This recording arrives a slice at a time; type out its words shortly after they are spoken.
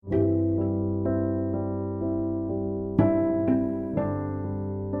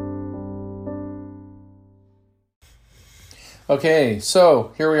Okay,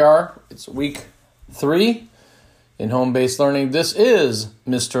 so here we are. It's week 3 in home-based learning. This is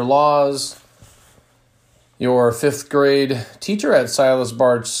Mr. Laws, your 5th grade teacher at Silas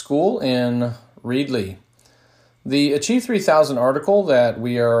Bard's School in Reedley. The Achieve 3000 article that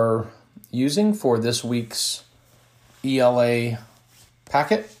we are using for this week's ELA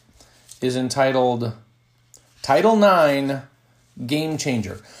packet is entitled Title IX Game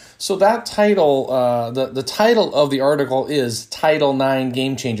Changer. So that title, the title of the article is Title IX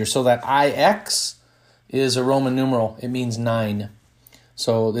Game Changer. So that IX is a Roman numeral. It means 9.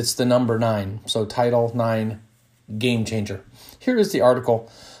 So it's the number 9. So Title IX Game Changer. Here is the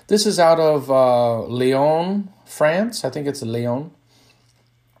article. This is out of Lyon, France. I think it's Lyon.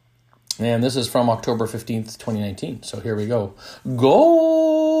 And this is from October 15th, 2019. So here we go. Goal!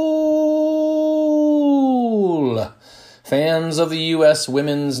 Fans of the U.S.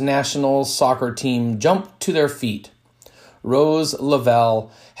 women's national soccer team jumped to their feet. Rose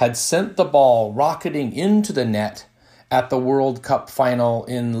Lavelle had sent the ball rocketing into the net at the World Cup final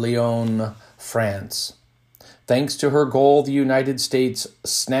in Lyon, France. Thanks to her goal, the United States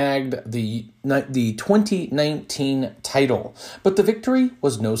snagged the 2019 title. But the victory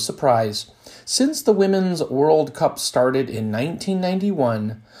was no surprise. Since the Women's World Cup started in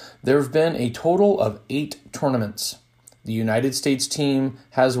 1991, there have been a total of 8 tournaments. The United States team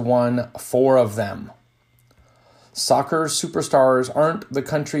has won 4 of them. Soccer superstars aren't the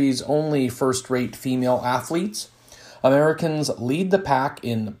country's only first-rate female athletes. Americans lead the pack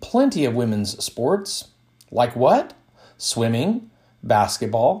in plenty of women's sports. Like what? Swimming,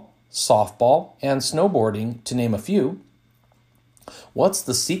 basketball, softball, and snowboarding, to name a few. What's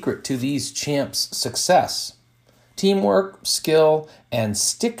the secret to these champs' success? Teamwork, skill, and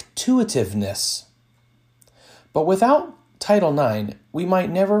stick-to-itiveness. But without Title IX, we might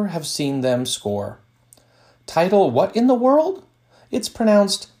never have seen them score. Title what in the world? It's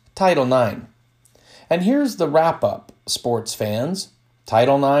pronounced Title IX. And here's the wrap-up, sports fans.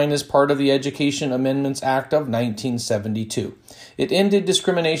 Title IX is part of the Education Amendments Act of 1972. It ended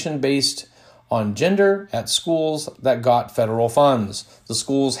discrimination based on gender at schools that got federal funds. The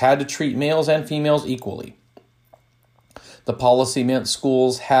schools had to treat males and females equally. The policy meant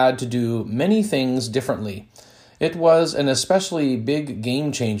schools had to do many things differently. It was an especially big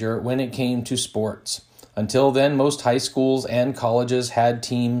game changer when it came to sports. Until then, most high schools and colleges had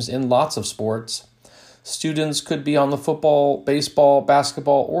teams in lots of sports. Students could be on the football, baseball,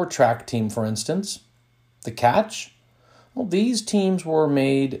 basketball, or track team, for instance. The catch? Well, these teams were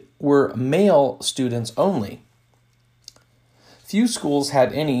male students only. Few schools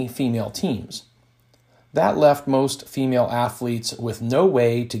had any female teams. That left most female athletes with no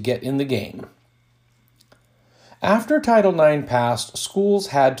way to get in the game. After Title IX passed, schools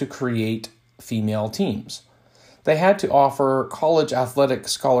had to create female teams. They had to offer college athletic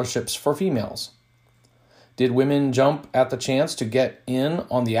scholarships for females. Did women jump at the chance to get in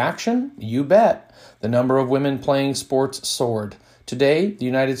on the action? You bet. The number of women playing sports soared. Today, the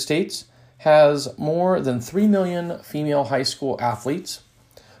United States has more than 3 million female high school athletes.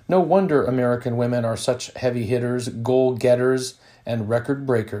 No wonder American women are such heavy hitters, goal getters, and record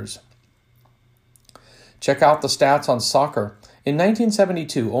breakers. Check out the stats on soccer. In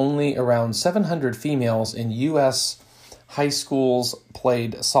 1972, only around 700 females in U.S. high schools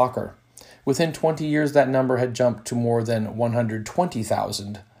played soccer. Within 20 years, that number had jumped to more than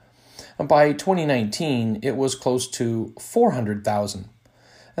 120,000. By 2019, it was close to 400,000.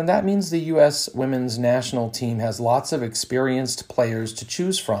 And that means the U.S. women's national team has lots of experienced players to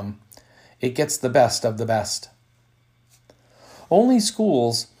choose from. It gets the best of the best. Only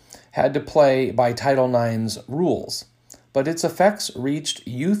schools had to play by Title IX's rules, but its effects reached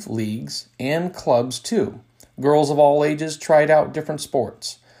youth leagues and clubs too. Girls of all ages tried out different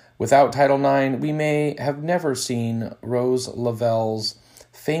sports. Without Title IX, we may have never seen Rose Lavelle's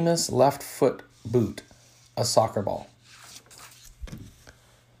famous left foot boot, a soccer ball.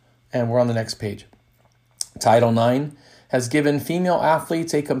 And we're on the next page. Title IX has given female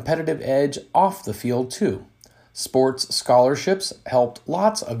athletes a competitive edge off the field too. Sports scholarships helped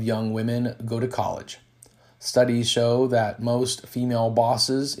lots of young women go to college. Studies show that most female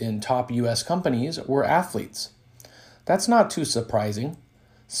bosses in top U.S. companies were athletes. That's not too surprising.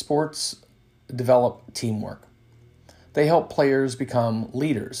 Sports develop teamwork. They help players become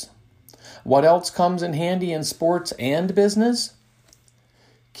leaders. What else comes in handy in sports and business?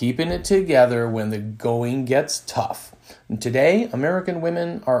 Keeping it together when the going gets tough. And today, American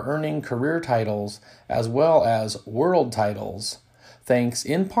women are earning career titles as well as world titles, thanks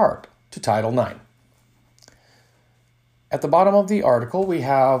in part to Title IX. At the bottom of the article, we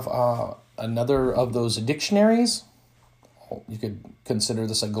have another of those dictionaries. You could consider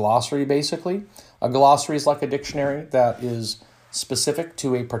this a glossary, basically. A glossary is like a dictionary that is specific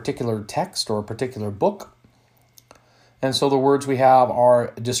to a particular text or a particular book. And so the words we have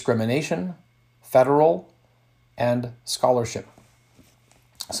are discrimination, federal, and scholarship.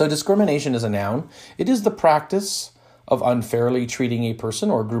 So discrimination is a noun. It is the practice of unfairly treating a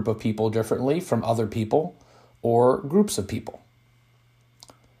person or group of people differently from other people or groups of people.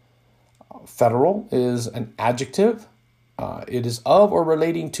 Federal is an adjective. It is of or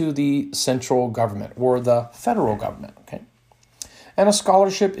relating to the central government or the federal government. Okay. And a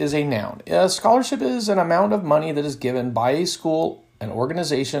scholarship is a noun. A scholarship is an amount of money that is given by a school, an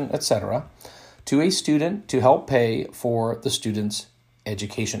organization, etc., to a student to help pay for the student's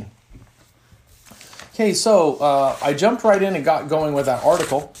education. Okay, so I jumped right in and got going with that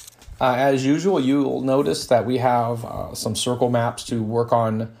article. As usual, you'll notice that we have some circle maps to work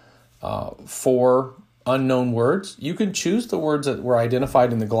on for unknown words. You can choose the words that were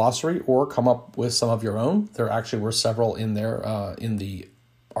identified in the glossary or come up with some of your own. There actually were several in there in the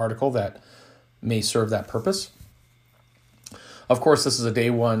article that may serve that purpose. Of course, this is a day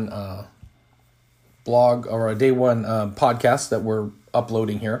one blog or a day one podcast that we're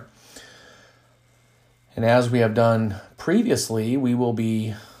uploading here. And as we have done previously, we will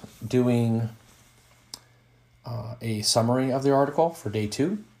be doing a summary of the article for day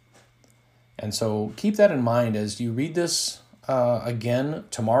 2. And so keep that in mind as you read this again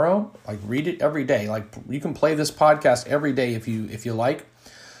tomorrow. Like, read it every day. Like, you can play this podcast every day if you like,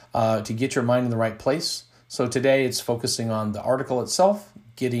 to get your mind in the right place. So today it's focusing on the article itself,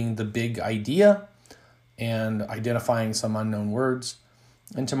 getting the big idea, and identifying some unknown words.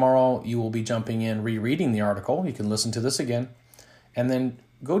 And tomorrow you will be jumping in, rereading the article. You can listen to this again, and then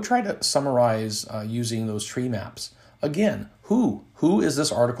go try to summarize using those tree maps. Again, who is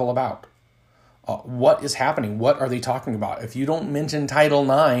this article about? What is happening? What are they talking about? If you don't mention Title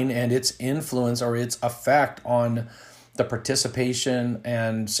IX and its influence or its effect on the participation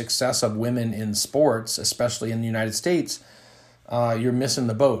and success of women in sports, especially in the United States, you're missing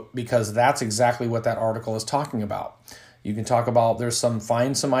the boat, because that's exactly what that article is talking about. You can talk about,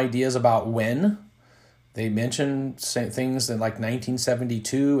 find some ideas about when. They mention things in like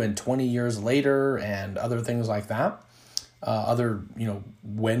 1972 and 20 years later and other things like that. Other,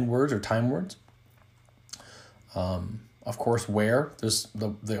 when words or time words. Of course, where. There's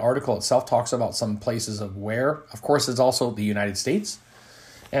the article itself talks about some places of where. Of course, it's also the United States.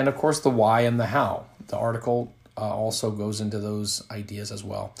 And of course, the why and the how. The article also goes into those ideas as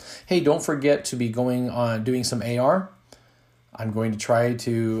well. Hey, don't forget to be doing some AR. I'm going to try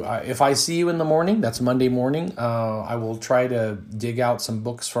to, if I see you in the morning, that's Monday morning, I will try to dig out some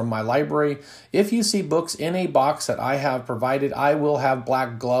books from my library. If you see books in a box that I have provided, I will have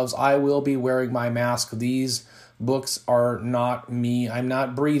black gloves. I will be wearing my mask. These books are not me. I'm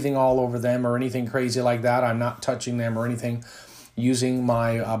not breathing all over them or anything crazy like that. I'm not touching them or anything. Using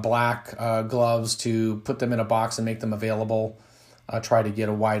my black gloves to put them in a box and make them available. Try to get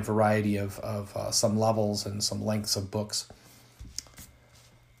a wide variety of some levels and some lengths of books.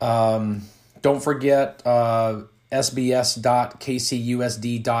 Don't forget,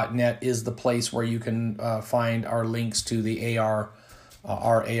 sbs.kcusd.net is the place where you can find our links to the our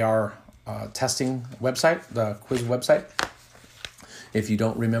AR testing website, the quiz website. If you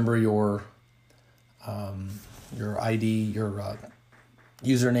don't remember your ID, your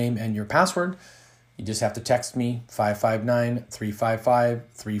username, and your password, you just have to text me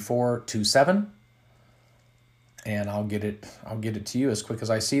 559-355-3427. And I'll get it to you as quick as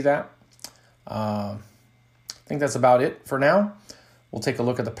I see that. I think that's about it for now. We'll take a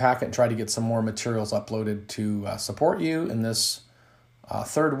look at the packet and try to get some more materials uploaded to support you in this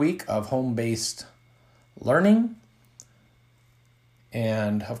third week of home-based learning.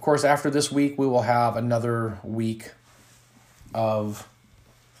 And of course, after this week, we will have another week we'll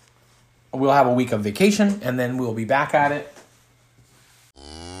have a week of vacation, and then we'll be back at it